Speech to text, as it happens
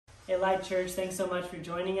Hey Light Church, thanks so much for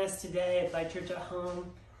joining us today at Light Church at Home.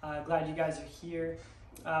 Glad you guys are here.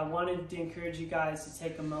 Wanted to encourage you guys to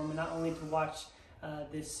take a moment not only to watch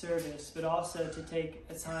this service, but also to take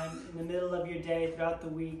a time in the middle of your day throughout the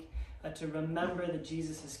week to remember that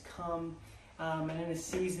Jesus has come. And in a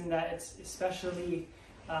season that it's especially,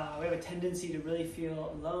 we have a tendency to really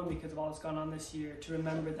feel alone because of all that's gone on this year, to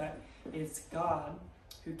remember that it's God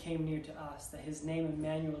who came near to us, that his name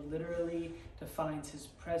Emmanuel literally defines his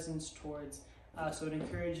presence towards us. So I would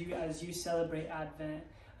encourage you as you celebrate Advent,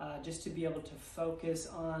 just to be able to focus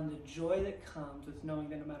on the joy that comes with knowing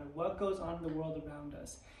that no matter what goes on in the world around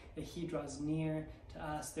us, that he draws near to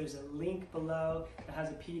us. There's a link below that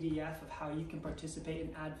has a PDF of how you can participate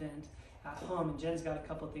in Advent at home. And Jen's got a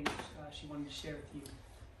couple of things she wanted to share with you.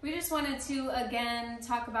 We just wanted to, again,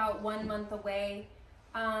 talk about 1 month away.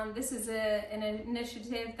 This is an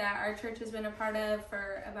initiative that our church has been a part of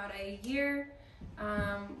for about a year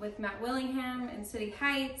with Matt Willingham in City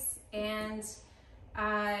Heights, and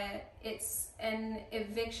it's an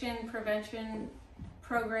eviction prevention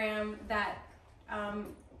program that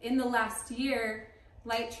in the last year,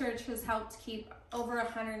 Light Church has helped keep over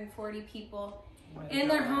 140 people in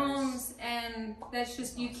their homes, and that's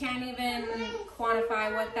just, you can't even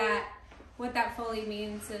quantify what that fully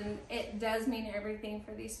means, and it does mean everything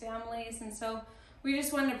for these families. And so we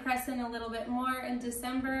just wanted to press in a little bit more in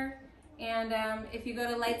December. And if you go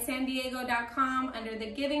to lightsandiego.com under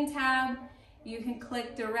the giving tab, you can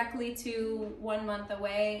click directly to 1 month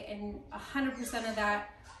away, and 100% of that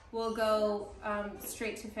will go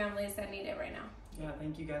straight to families that need it right now. Yeah,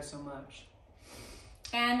 thank you guys so much.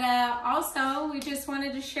 And also, we just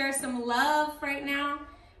wanted to share some love right now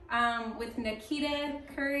with Nikita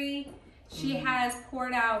Curry. She has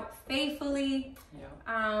poured out faithfully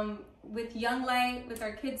with Young Light, with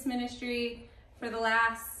our kids ministry for the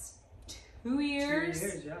last 2 years. 2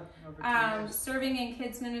 years, yeah. Over 2 years. Serving in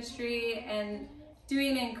kids ministry and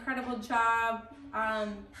doing an incredible job.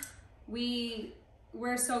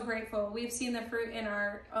 We're so grateful. We've seen the fruit in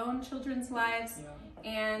our own children's lives,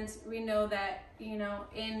 and we know that, you know,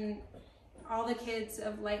 in all the kids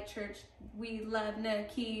of Light Church, we love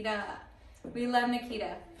Nikita. We love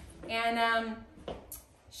Nikita. And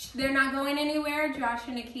they're not going anywhere. Josh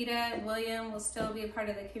and Nikita and William will still be a part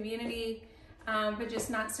of the community, but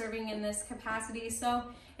just not serving in this capacity. So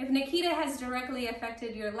if Nikita has directly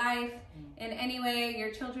affected your life in any way,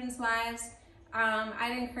 your children's lives,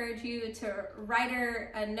 I'd encourage you to write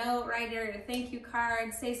her a note, write her a thank you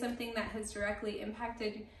card, say something that has directly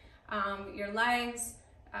impacted your lives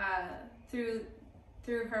through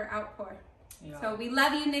her outpour. Yeah. So we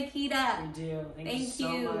love you, Nikita. We do. Thank you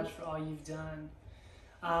so much for all you've done.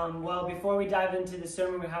 Well, before we dive into the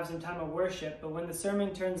sermon, we have some time of worship. But when the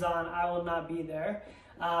sermon turns on, I will not be there.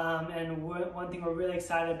 And one thing we're really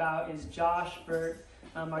excited about is Josh Burt,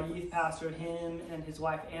 our youth pastor, him and his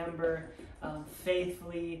wife Amber,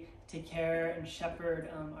 faithfully take care and shepherd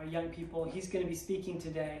our young people. He's going to be speaking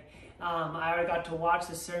today. I already got to watch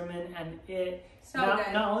the sermon, and it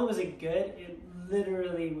not only was it good, it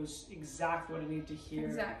literally was exactly what I needed to hear.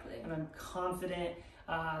 Exactly. And I'm confident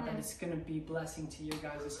that it's going to be blessing to your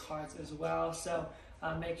guys' hearts as well. So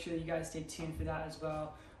make sure you guys stay tuned for that as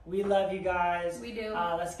well. We love you guys. We do.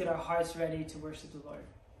 Let's get our hearts ready to worship the Lord.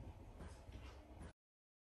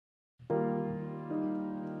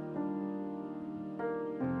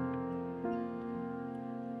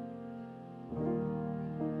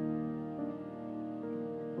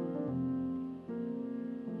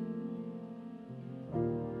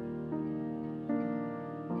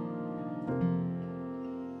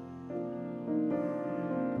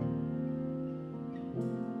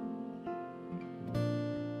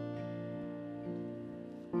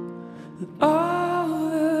 All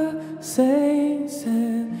the saints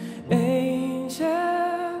and angels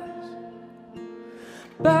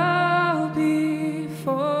bow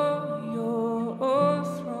before your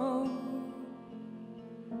throne.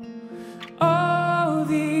 All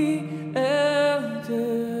the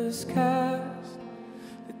elders cast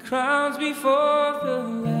the crowns before the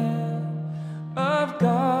Lamb of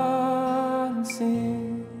God and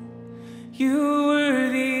sing, you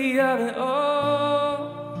worthy of it all.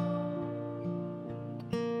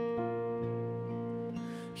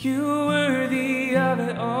 You worthy of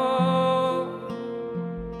it all.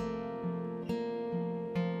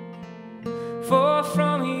 For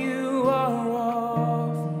from you are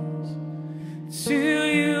all things, to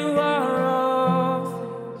you are all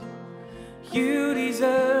things. You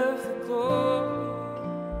deserve the glory.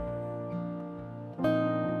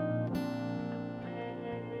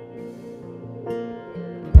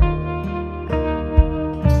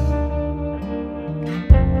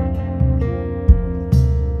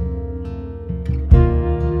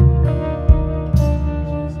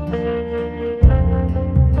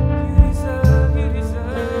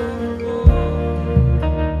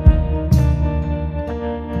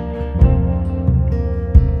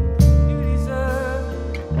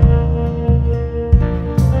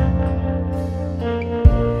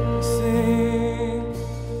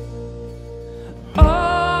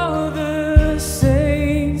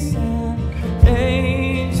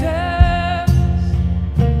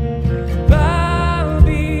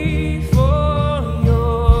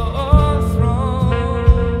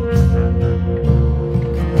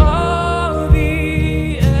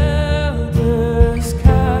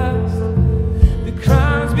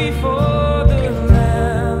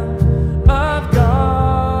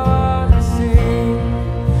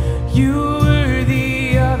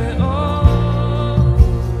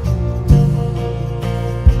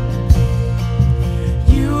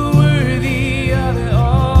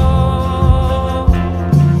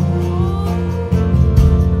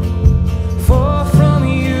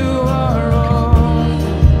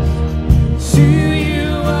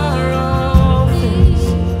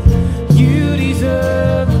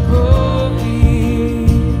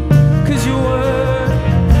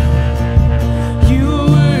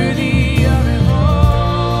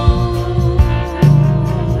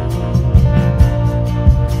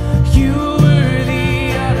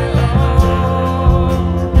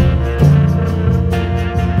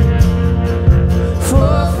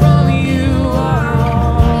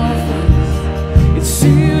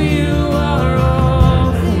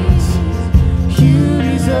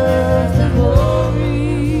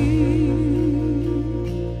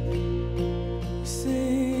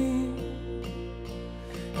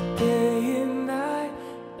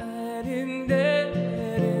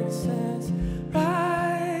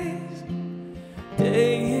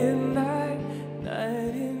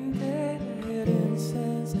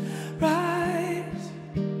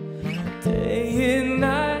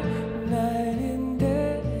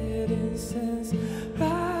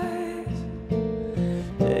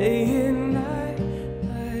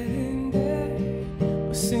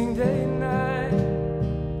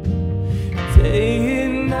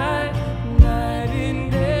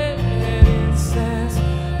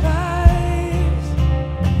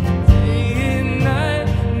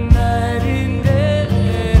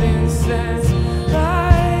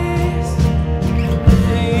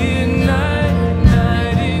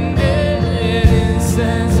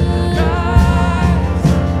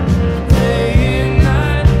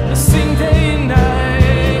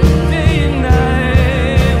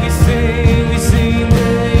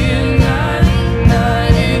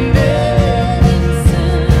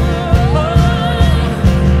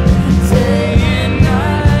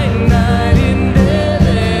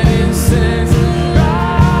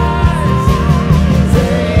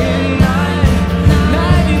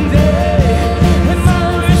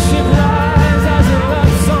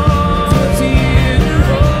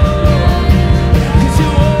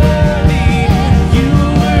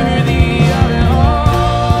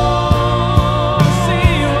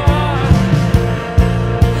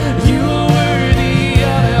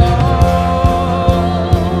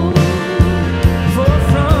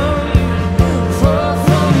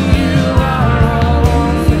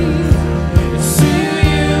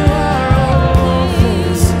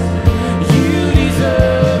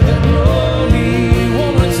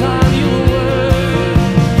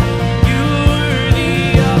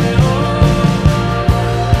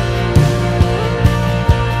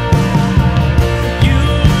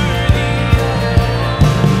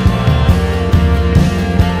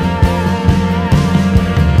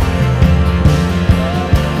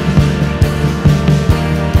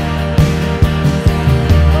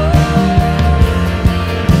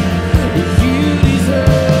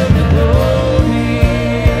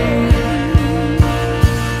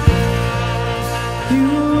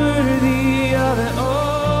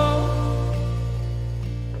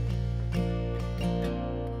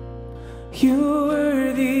 You're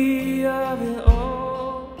worthy of it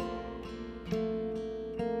all.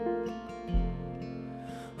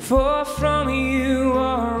 For from you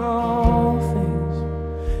are all things,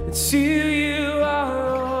 and to you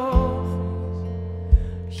are all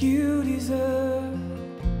things you deserve.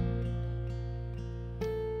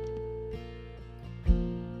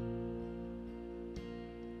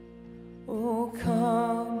 Oh,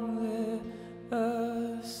 come, let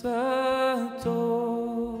us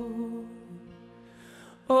adore.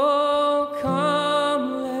 Oh,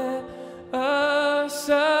 come, let us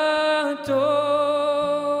adore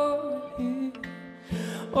Him.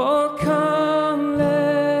 Oh, come,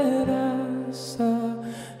 let us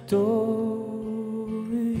adore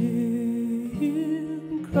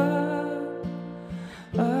Him. Christ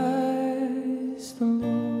the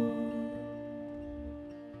Lord.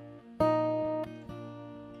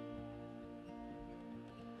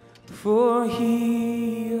 For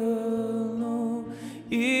He alone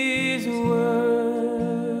is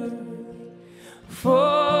worthy.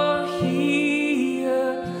 For He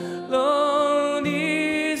alone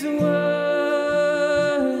is worthy.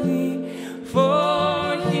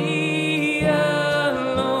 For He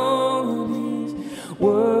alone is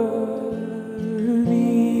worthy.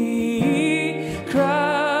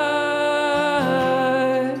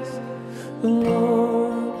 Christ the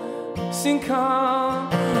Lord. Sing, come.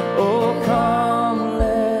 Oh, come,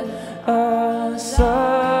 let us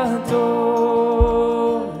adore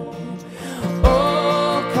Him.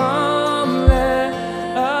 Oh, come, let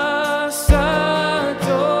us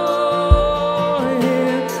adore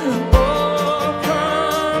Him. Oh,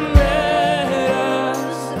 come, let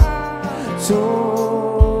us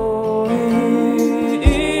adore Him.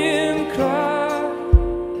 Christ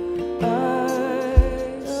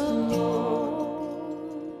the Lord.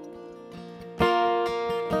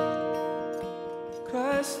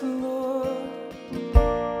 Christ the Lord.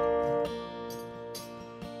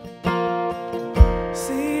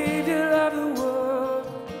 Savior of the world,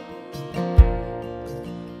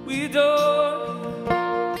 we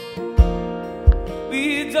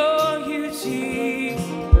adore you, Jesus.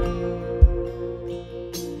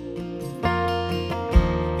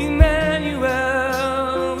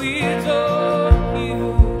 Emmanuel, we adore you.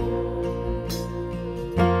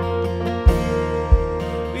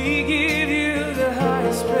 We give you the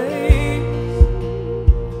highest praise.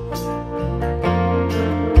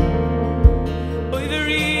 Oh, you're the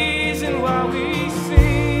reason why we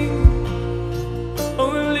sing.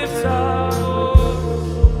 Oh, we lift our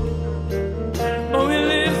voice. Oh, we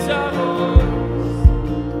lift our voice.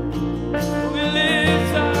 Oh, we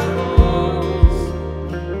lift our voice.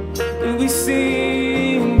 And we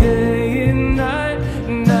sing day and night,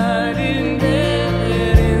 night and day,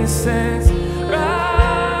 let incense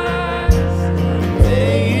rise.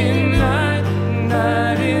 Day and night,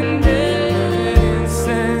 night and day, let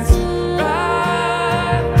incense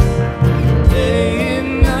rise. Day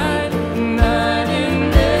and night, night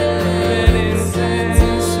and day, let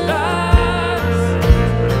incense rise.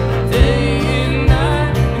 Day and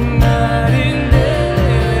night, night and day,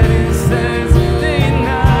 let incense. Day and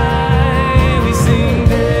night, we sing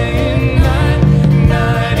day and night,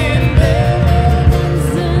 night and day, let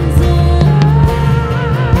incense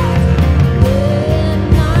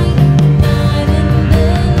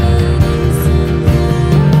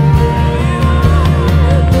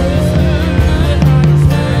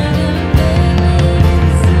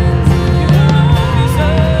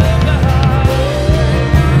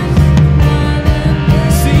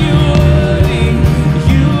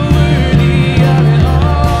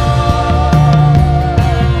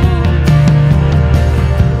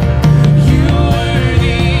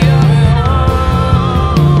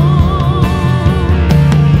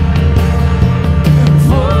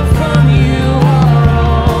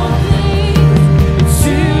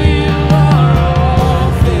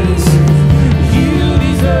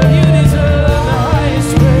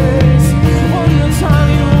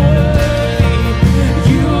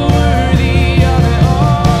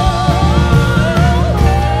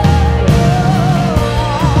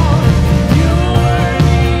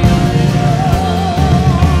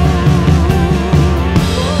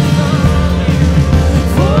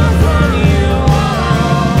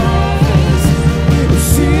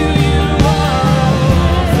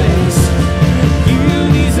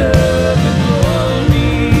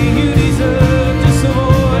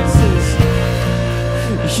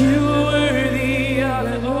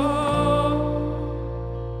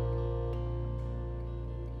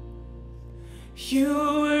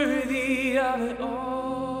You're worthy of it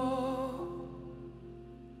all.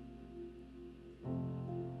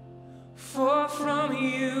 For from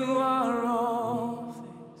you are all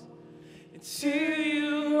till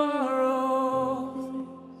you are all.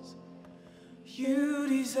 You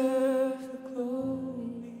deserve the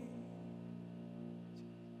glory.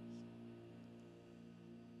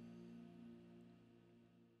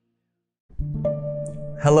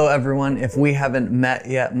 Hello everyone, if we haven't met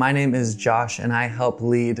yet, my name is Josh and I help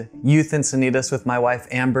lead Youth Encinitas with my wife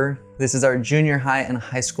Amber. This is our junior high and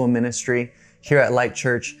high school ministry here at Light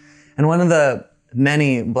Church. And one of the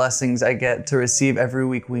many blessings I get to receive every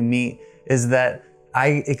week we meet is that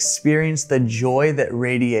I experience the joy that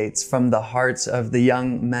radiates from the hearts of the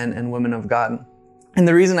young men and women of God. And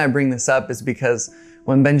the reason I bring this up is because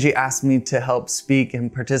when Benji asked me to help speak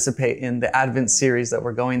and participate in the Advent series that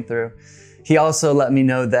we're going through, he also let me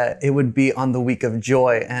know that it would be on the week of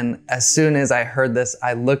joy. And as soon as I heard this,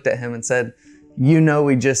 I looked at him and said, you know,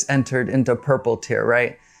 we just entered into purple tier,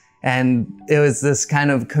 right? And it was this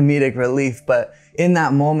kind of comedic relief. But in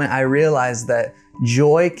that moment, I realized that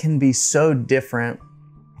joy can be so different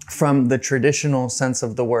from the traditional sense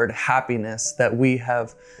of the word happiness that we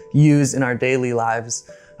have used in our daily lives.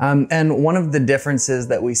 And one of the differences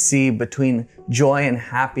that we see between joy and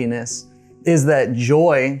happiness is that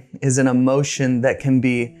joy is an emotion that can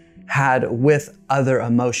be had with other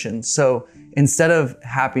emotions. So instead of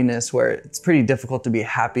happiness, where it's pretty difficult to be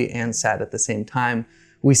happy and sad at the same time,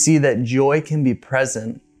 we see that joy can be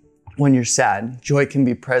present when you're sad. Joy can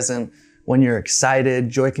be present when you're excited.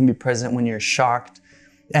 Joy can be present when you're shocked.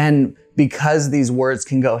 And because these words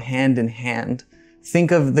can go hand in hand,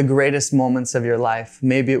 think of the greatest moments of your life.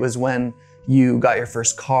 Maybe it was when you got your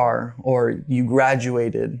first car, or you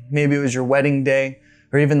graduated. Maybe it was your wedding day,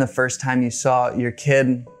 or even the first time you saw your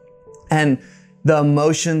kid. And the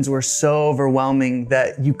emotions were so overwhelming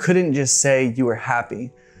that you couldn't just say you were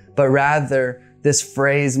happy, but rather this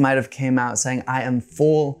phrase might have came out saying, I am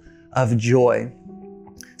full of joy.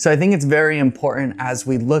 So I think it's very important as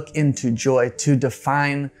we look into joy to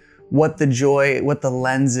define what the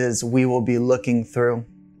lenses we will be looking through.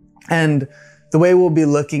 And the way we'll be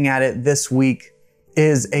looking at it this week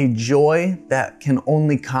is a joy that can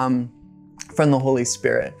only come from the Holy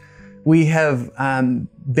Spirit. We have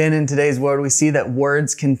been in today's world, we see that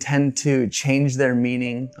words can tend to change their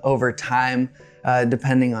meaning over time,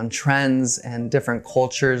 depending on trends and different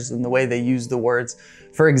cultures and the way they use the words.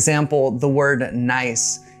 For example, the word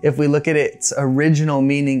nice, if we look at its original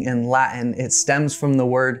meaning in Latin, it stems from the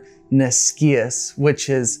word nescius, which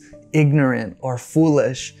is ignorant or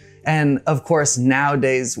foolish. And of course,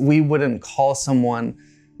 nowadays, we wouldn't call someone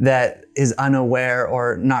that is unaware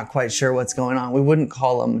or not quite sure what's going on, we wouldn't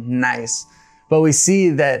call them nice. But we see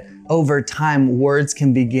that over time, words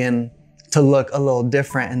can begin to look a little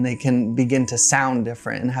different and they can begin to sound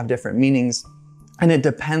different and have different meanings. And it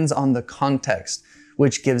depends on the context,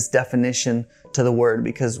 which gives definition to the word,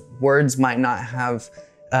 because words might not have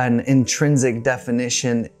an intrinsic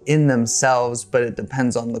definition in themselves, but it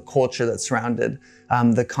depends on the culture that surrounded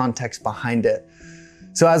the context behind it.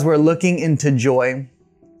 So as we're looking into joy,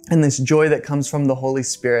 and this joy that comes from the Holy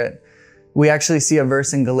Spirit, we actually see a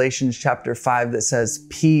verse in Galatians chapter 5 that says,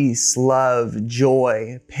 peace, love,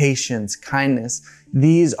 joy, patience, kindness.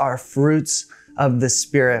 These are fruits of the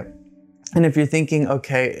Spirit. And if you're thinking,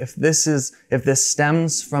 okay, if this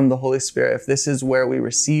stems from the Holy Spirit, if this is where we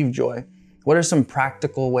receive joy, what are some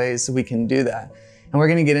practical ways we can do that? And we're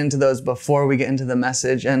going to get into those before we get into the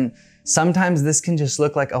message. And sometimes this can just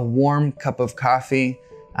look like a warm cup of coffee,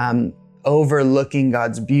 overlooking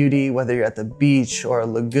God's beauty, whether you're at the beach or a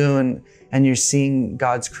lagoon and you're seeing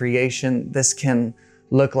God's creation. This can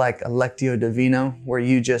look like a Lectio Divina, where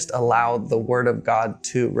you just allow the Word of God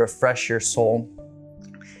to refresh your soul.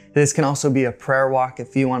 This can also be a prayer walk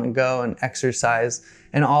if you want to go and exercise.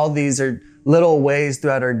 And all these are little ways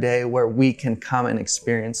throughout our day where we can come and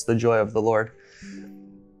experience the joy of the Lord.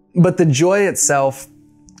 But the joy itself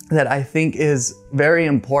that I think is very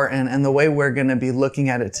important, and the way we're going to be looking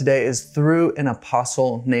at it today, is through an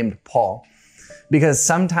apostle named Paul. Because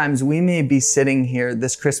sometimes we may be sitting here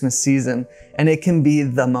this Christmas season and it can be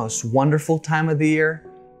the most wonderful time of the year,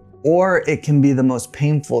 or it can be the most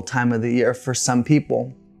painful time of the year for some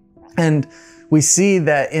people. And we see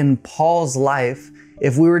that in Paul's life,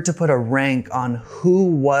 if we were to put a rank on who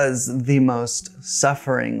was the most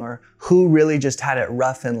suffering or who really just had it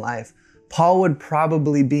rough in life, Paul would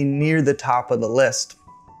probably be near the top of the list.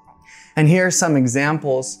 And here are some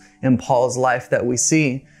examples in Paul's life that we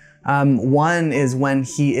see. One is when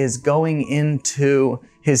he is going into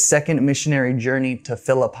his second missionary journey to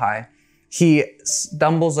Philippi. He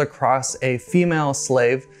stumbles across a female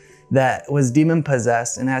slave that was demon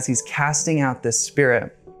possessed, and as he's casting out this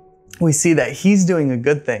spirit, we see that he's doing a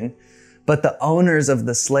good thing, but the owners of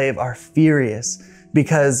the slave are furious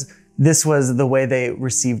because This was the way they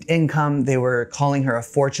received income. They were calling her a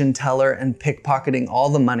fortune teller and pickpocketing all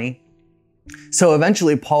the money. So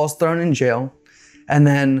eventually Paul's thrown in jail. And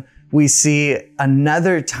then we see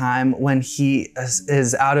another time when he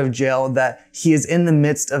is out of jail that he is in the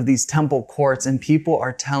midst of these temple courts, and people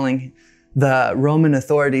are telling the Roman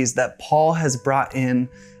authorities that Paul has brought in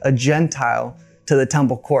a Gentile to the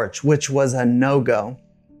temple courts, which was a no-go.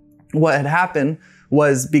 What had happened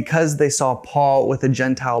was because they saw Paul with a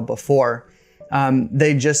Gentile before,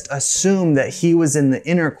 they just assumed that he was in the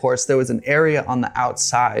inner courts. There was an area on the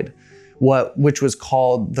outside, which was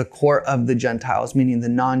called the court of the Gentiles, meaning the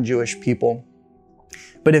non-Jewish people.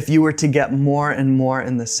 But if you were to get more and more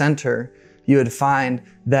in the center, you would find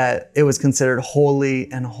that it was considered holy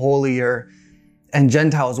and holier, and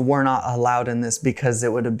Gentiles were not allowed in this because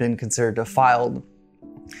it would have been considered defiled.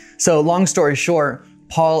 So long story short,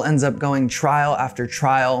 Paul ends up going trial after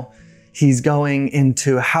trial. He's going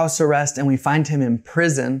into house arrest, and we find him in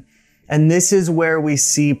prison. And this is where we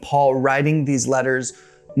see Paul writing these letters,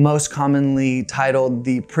 most commonly titled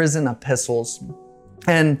the prison epistles.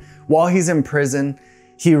 And while he's in prison,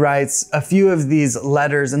 he writes a few of these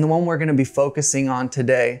letters, and the one we're going to be focusing on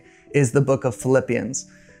today is the book of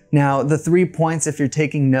Philippians. Now, the 3 points, if you're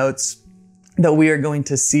taking notes, that we are going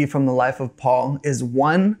to see from the life of Paul is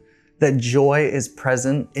 1, that joy is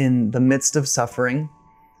present in the midst of suffering.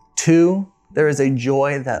 2, there is a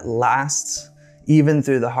joy that lasts even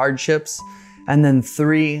through the hardships. And then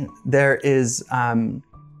 3, there is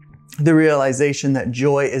the realization that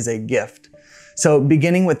joy is a gift. So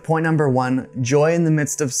beginning with point number 1, joy in the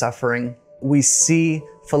midst of suffering, we see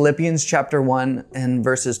Philippians chapter 1 and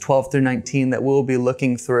verses 12 through 19 that we'll be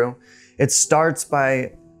looking through. It starts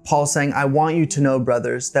by Paul saying, I want you to know,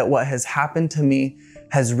 brothers, that what has happened to me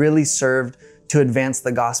has really served to advance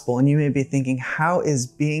the gospel. And you may be thinking, how is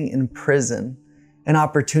being in prison an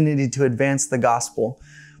opportunity to advance the gospel?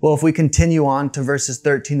 Well, if we continue on to verses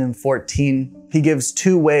 13 and 14, he gives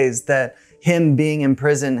 2 ways that him being in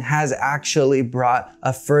prison has actually brought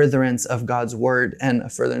a furtherance of God's word and a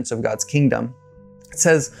furtherance of God's kingdom. It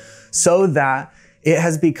says, so that it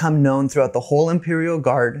has become known throughout the whole imperial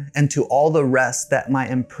guard and to all the rest that my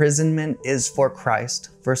imprisonment is for Christ.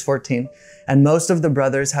 Verse 14, and most of the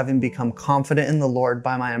brothers, having become confident in the Lord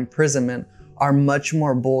by my imprisonment, are much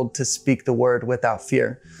more bold to speak the word without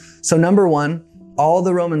fear. So number 1, all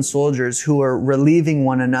the Roman soldiers who are relieving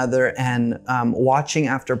one another and watching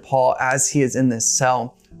after Paul as he is in this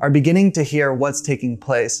cell are beginning to hear what's taking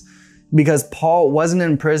place, because Paul wasn't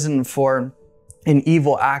in prison for an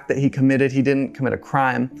evil act that he committed. He didn't commit a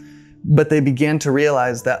crime, but they began to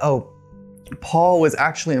realize that, oh, Paul was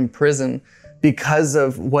actually in prison because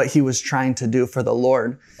of what he was trying to do for the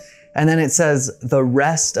Lord. And then it says the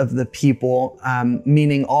rest of the people,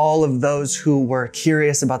 meaning all of those who were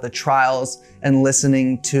curious about the trials and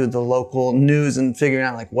listening to the local news and figuring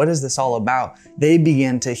out, like, what is this all about? They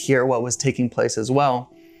began to hear what was taking place as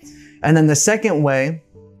well. And then the second way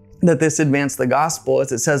that this advanced the gospel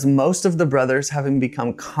is it says, most of the brothers having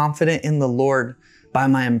become confident in the Lord by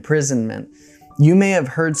my imprisonment. You may have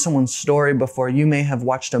heard someone's story before. You may have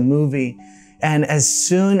watched a movie. And as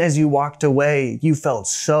soon as you walked away, you felt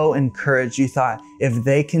so encouraged. You thought, if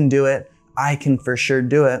they can do it, I can for sure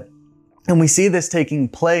do it. And we see this taking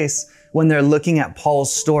place when they're looking at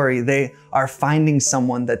Paul's story. They are finding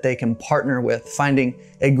someone that they can partner with, finding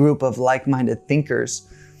a group of like-minded thinkers.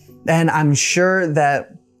 And I'm sure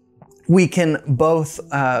that we can both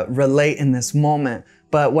relate in this moment.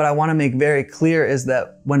 But what I want to make very clear is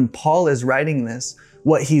that when Paul is writing this,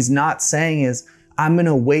 what he's not saying is, I'm going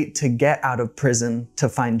to wait to get out of prison to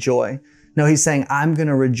find joy. No, he's saying, I'm going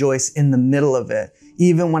to rejoice in the middle of it.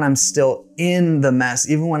 Even when I'm still in the mess,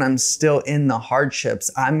 even when I'm still in the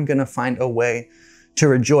hardships, I'm going to find a way to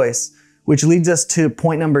rejoice. Which leads us to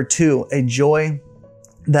point number 2, a joy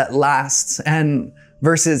that lasts. And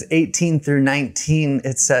verses 18 through 19,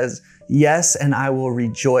 it says, yes, and I will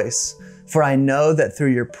rejoice. For I know that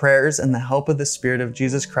through your prayers and the help of the Spirit of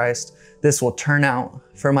Jesus Christ, this will turn out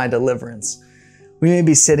for my deliverance. We may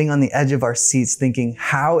be sitting on the edge of our seats thinking,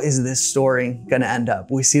 how is this story going to end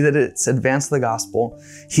up? We see that it's advanced the gospel.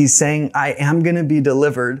 He's saying, I am going to be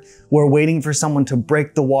delivered. We're waiting for someone to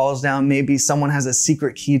break the walls down. Maybe someone has a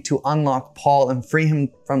secret key to unlock Paul and free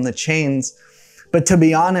him from the chains. But to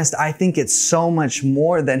be honest, I think it's so much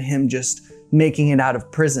more than him just making it out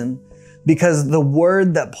of prison. Because the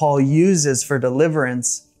word that Paul uses for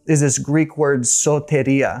deliverance is this Greek word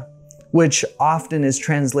soteria, which often is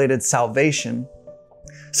translated salvation.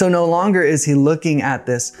 So no longer is he looking at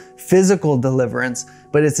this physical deliverance,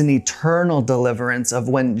 but it's an eternal deliverance of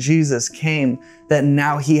when Jesus came, that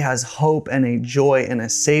now he has hope and a joy and a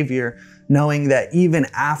Savior, knowing that even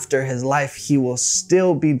after his life, he will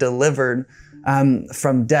still be delivered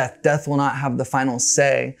from death. Death will not have the final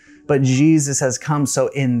say, but Jesus has come, so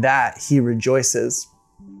in that he rejoices.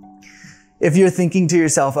 If you're thinking to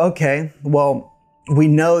yourself, okay, well, we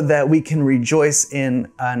know that we can rejoice in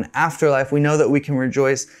an afterlife. We know that we can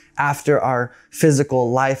rejoice after our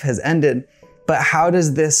physical life has ended. But how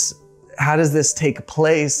does this take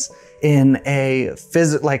place in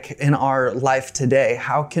in our life today?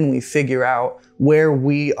 How can we figure out where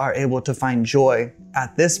we are able to find joy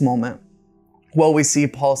at this moment? Well, we see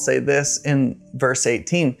Paul say this in verse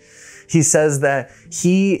 18. He says that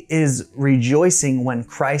he is rejoicing when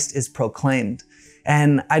Christ is proclaimed.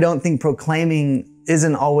 And I don't think proclaiming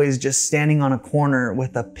isn't always just standing on a corner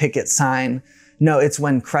with a picket sign. No, it's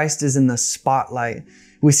when Christ is in the spotlight.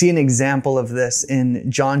 We see an example of this in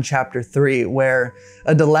John chapter 3, where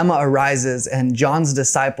a dilemma arises and John's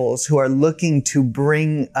disciples, who are looking to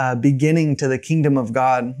bring a beginning to the kingdom of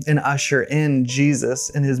God and usher in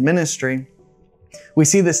Jesus in his ministry, we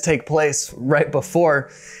see this take place right before,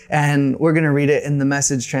 and we're going to read it in the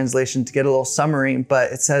Message translation to get a little summary,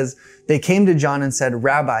 but it says, "They came to John and said,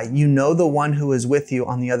 'Rabbi, you know the one who is with you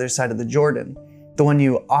on the other side of the Jordan, the one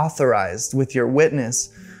you authorized with your witness.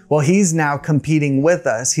 Well, he's now competing with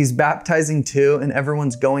us. He's baptizing too, and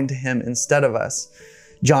everyone's going to him instead of us.'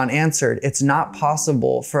 John answered, 'It's not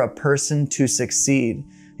possible for a person to succeed.'"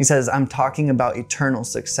 He says, "I'm talking about eternal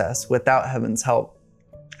success without heaven's help.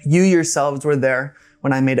 You yourselves were there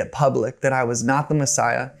when I made it public that I was not the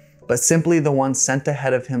Messiah, but simply the one sent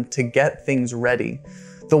ahead of him to get things ready.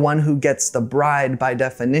 The one who gets the bride by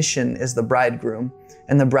definition is the bridegroom,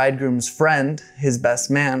 and the bridegroom's friend, his best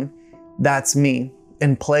man, that's me,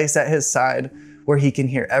 in place at his side where he can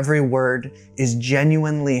hear every word, is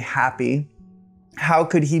genuinely happy. How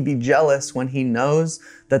could he be jealous when he knows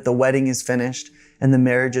that the wedding is finished and the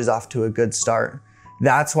marriage is off to a good start?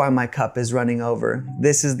 That's why my cup is running over.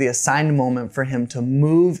 This is the assigned moment for him to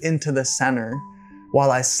move into the center while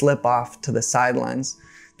I slip off to the sidelines."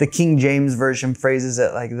 The King James Version phrases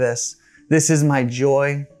it like this: "This is my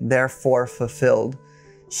joy, therefore fulfilled.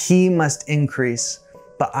 He must increase,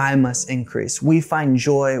 but I must increase." We find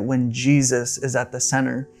joy when Jesus is at the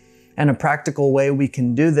center. And a practical way we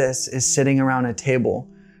can do this is sitting around a table,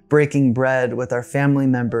 breaking bread with our family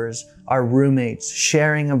members, our roommates,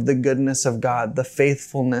 sharing of the goodness of God, the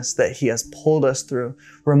faithfulness that he has pulled us through,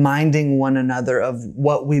 reminding one another of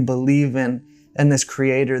what we believe in and this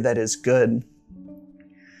creator that is good.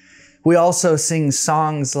 We also sing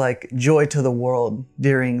songs like "Joy to the World"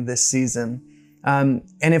 during this season. And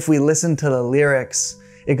if we listen to the lyrics,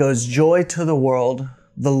 it goes, "Joy to the world,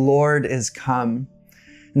 the Lord is come."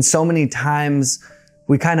 And so many times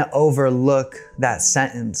we kind of overlook that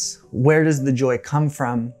sentence. Where does the joy come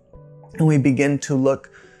from? And we begin to look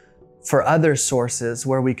for other sources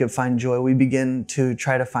where we could find joy. We begin to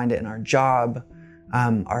try to find it in our job,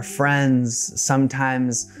 our friends,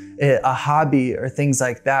 sometimes a hobby or things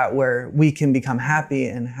like that, where we can become happy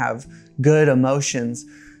and have good emotions.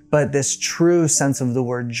 But this true sense of the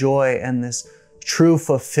word joy and this true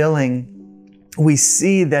fulfilling, we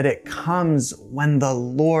see that it comes when the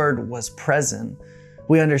Lord was present.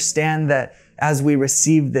 We understand that as we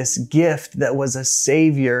receive this gift that was a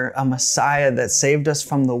Savior, a Messiah that saved us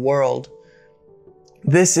from the world,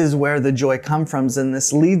 this is where the joy comes from. And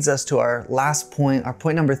this leads us to our last point, our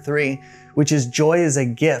point number 3, which is joy is a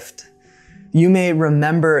gift. You may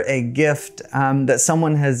remember a gift that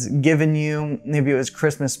someone has given you. Maybe it was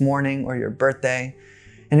Christmas morning or your birthday,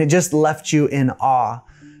 and it just left you in awe.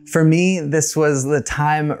 For me, this was the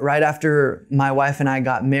time right after my wife and I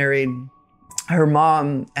got married. Her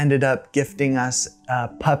mom ended up gifting us a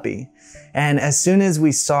puppy. And as soon as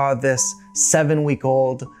we saw this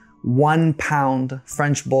 7-week-old, 1-pound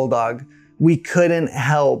French bulldog, we couldn't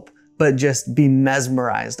help but just be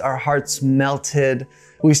mesmerized. Our hearts melted.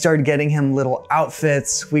 We started getting him little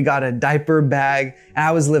outfits. We got a diaper bag. And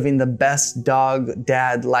I was living the best dog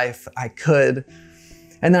dad life I could.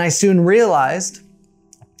 And then I soon realized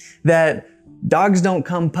that dogs don't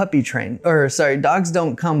come potty trained.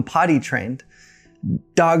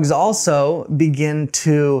 Dogs also begin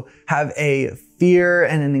to have a fear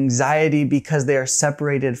and an anxiety because they are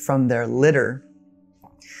separated from their litter.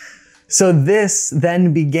 So this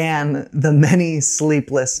then began the many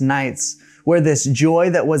sleepless nights where this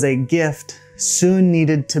joy that was a gift soon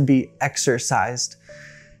needed to be exercised.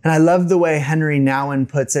 And I love the way Henry Nouwen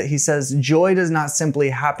puts it. He says, "Joy does not simply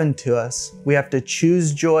happen to us. We have to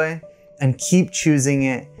choose joy and keep choosing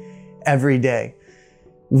it every day."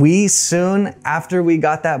 We soon, after we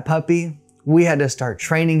got that puppy, we had to start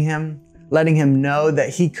training him, letting him know that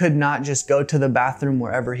he could not just go to the bathroom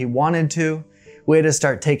wherever he wanted to. We had to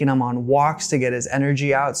start taking him on walks to get his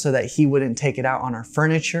energy out so that he wouldn't take it out on our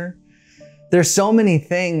furniture. There's so many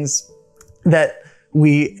things that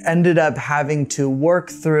we ended up having to work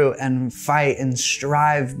through and fight and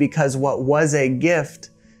strive because what was a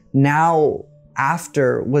gift now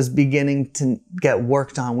after was beginning to get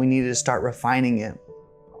worked on. We needed to start refining it.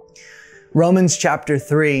 Romans chapter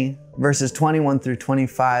 3, verses 21 through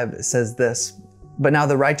 25 says this, "But now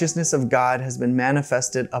the righteousness of God has been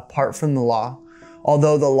manifested apart from the law,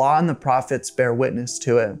 although the law and the prophets bear witness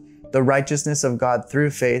to it, the righteousness of God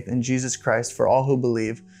through faith in Jesus Christ for all who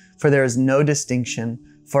believe, for there is no distinction,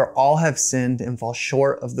 for all have sinned and fall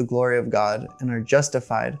short of the glory of God and are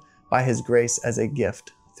justified by his grace as a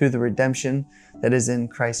gift through the redemption that is in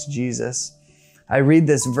Christ Jesus." I read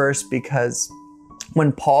this verse because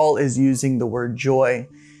when Paul is using the word joy,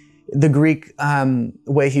 the Greek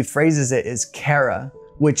way he phrases it is chara,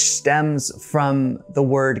 which stems from the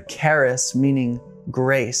word charis, meaning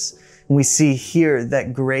grace. And we see here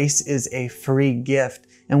that grace is a free gift.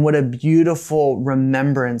 And what a beautiful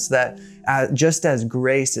remembrance that just as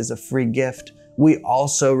grace is a free gift, we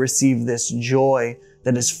also receive this joy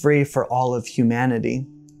that is free for all of humanity.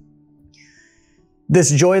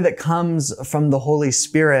 This joy that comes from the Holy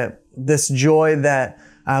Spirit, this joy that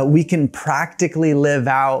we can practically live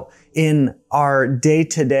out in our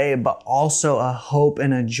day-to-day, but also a hope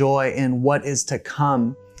and a joy in what is to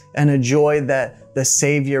come, and a joy that the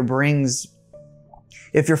Savior brings.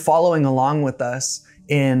 If you're following along with us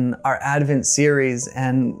in our Advent series,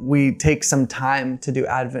 and we take some time to do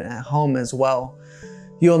Advent at home as well,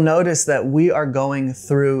 you'll notice that we are going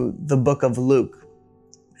through the book of Luke.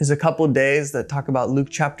 There's a couple days that talk about Luke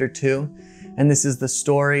chapter 2, and this is the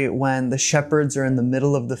story when the shepherds are in the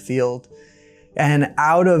middle of the field, and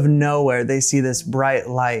out of nowhere they see this bright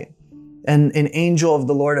light, and an angel of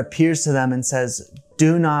the Lord appears to them and says,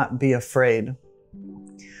 "Do not be afraid."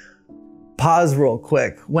 Pause real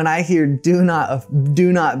quick. When I hear do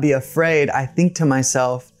not be afraid, I think to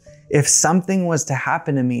myself, if something was to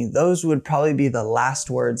happen to me, those would probably be the last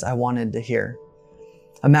words I wanted to hear.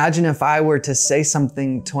 Imagine if I were to say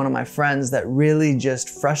something to one of my friends that really just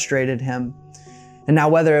frustrated him. And now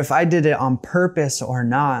whether if I did it on purpose or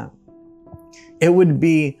not, it would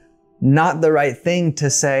be not the right thing to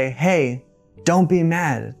say, "Hey, don't be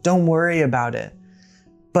mad. Don't worry about it."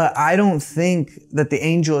 But I don't think that the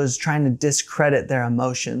angel is trying to discredit their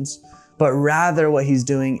emotions, but rather what he's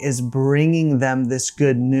doing is bringing them this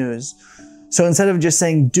good news. So instead of just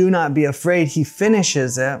saying, "Do not be afraid," he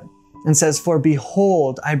finishes it and says, "For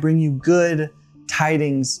behold, I bring you good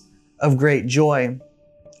tidings of great joy."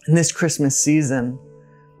 In this Christmas season,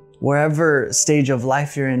 wherever stage of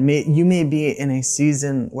life you're in, you may be in a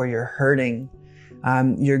season where you're hurting.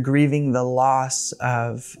 You're grieving the loss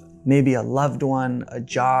of maybe a loved one, a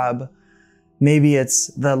job. Maybe it's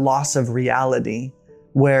the loss of reality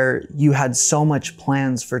where you had so much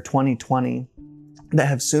plans for 2020 that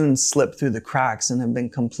have soon slipped through the cracks and have been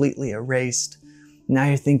completely erased. Now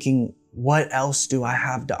you're thinking, what else do I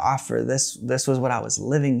have to offer? This was what I was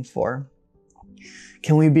living for.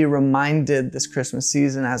 Can we be reminded this Christmas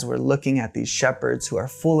season as we're looking at these shepherds who are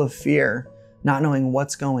full of fear, not knowing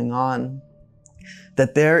what's going on,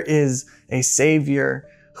 that there is a Savior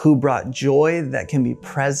who brought joy that can be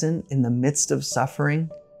present in the midst of suffering.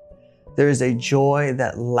 There is a joy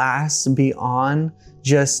that lasts beyond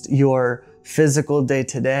just your physical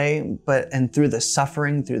day-to-day, and through the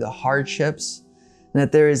suffering, through the hardships, and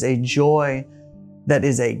that there is a joy that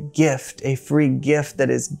is a gift, a free gift that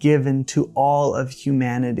is given to all of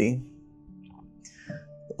humanity.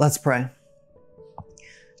 Let's pray.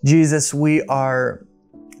 Jesus, we are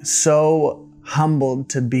so humbled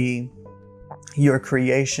to be your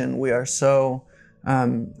creation. We are so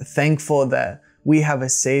thankful that we have a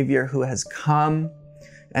Savior who has come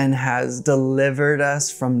and has delivered us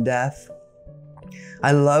from death.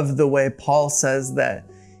 I love the way Paul says that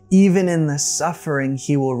even in the suffering,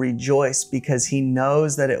 he will rejoice because he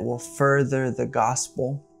knows that it will further the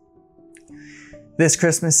gospel. This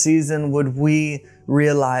Christmas season, would we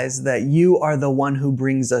realize that you are the one who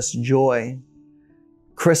brings us joy?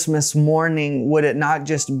 Christmas morning, would it not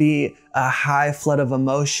just be a high flood of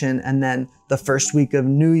emotion, and then the first week of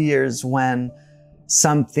New Year's when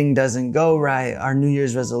something doesn't go right, our New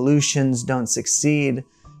Year's resolutions don't succeed,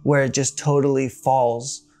 where it just totally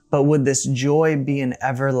falls? But would this joy be an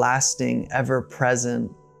everlasting,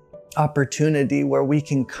 ever-present opportunity where we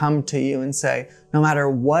can come to you and say, no matter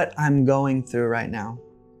what I'm going through right now,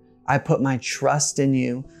 I put my trust in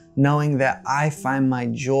you knowing that I find my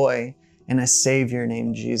joy in a Savior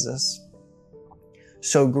named Jesus.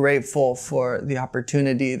 So grateful for the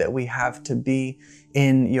opportunity that we have to be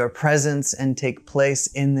in your presence and take place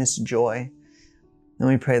in this joy. And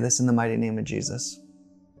we pray this in the mighty name of Jesus.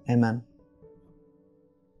 Amen.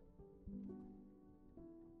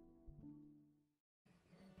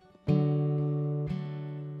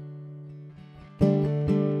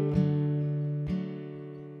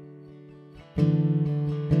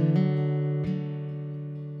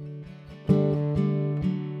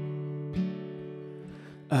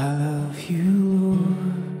 I love you,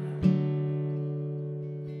 Lord.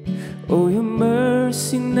 Oh, your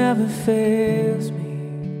mercy never fails me.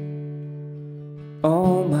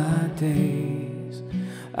 All my days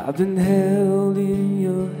I've been held in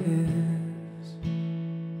your hands.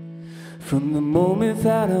 From the moment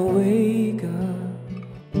that I wake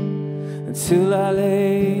up until I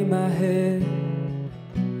lay my head,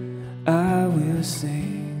 I will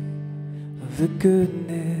sing of the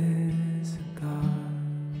goodness of God.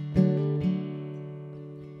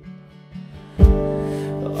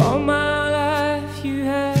 All my life you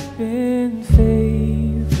have been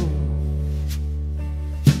faithful.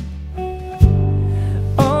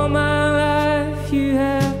 All my life you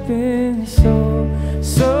have been so,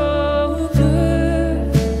 so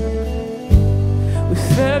good.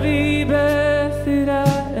 With every breath that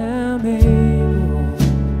I am able,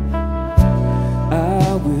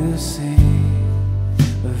 I will sing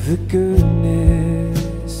of the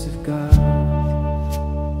goodness of God.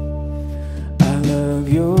 I love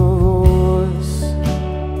your voice.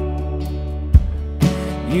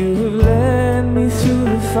 You have led me through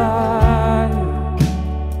the fire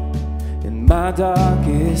in my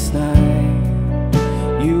darkest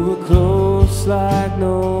night. You were close like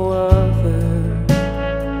no other.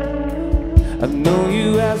 I've known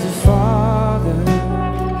you as a father.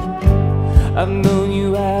 I've known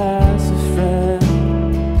you as a friend.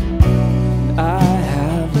 And I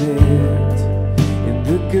have lived in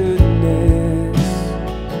the goodness.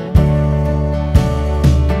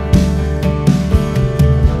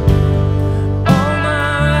 All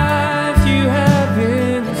my life you have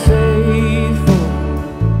been faithful.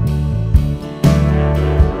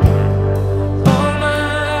 All my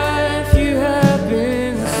life you have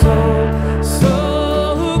been so, so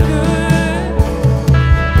good.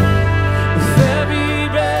 With every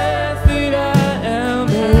breath that I am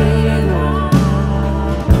able,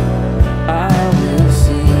 I will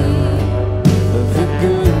sing of the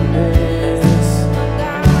goodness,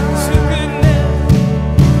 so goodness.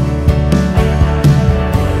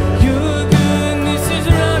 Your goodness is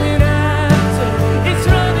running after, it's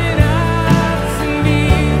running after me.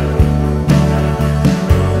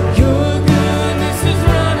 Your goodness is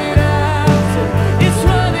running after, it's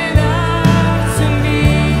running after me.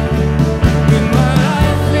 With my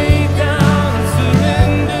life laid down and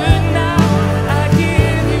surrendered now, I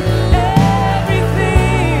give you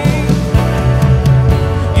everything.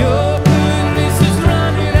 Your goodness is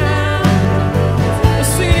running out. I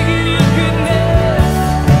sing again, your goodness.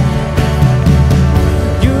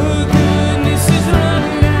 Your goodness is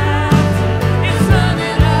running out. It's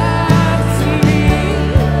running after me.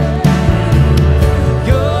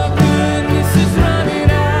 Your goodness is running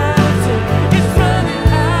after. It's running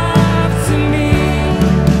after me.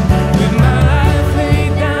 With my life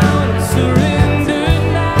laid down and surrendered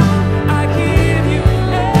now, I give you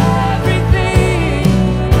everything.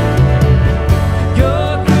 Your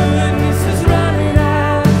goodness is running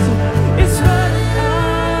after, it's running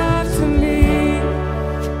after me.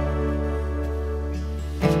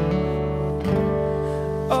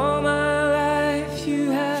 All my life you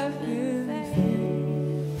have been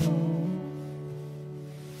faithful.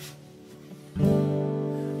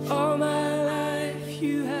 All my life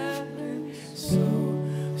you have been so,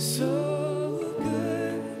 so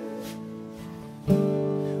good.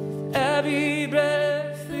 With every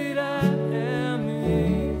breath that I am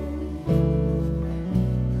able,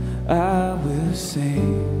 I will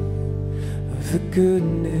sing of the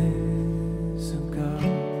goodness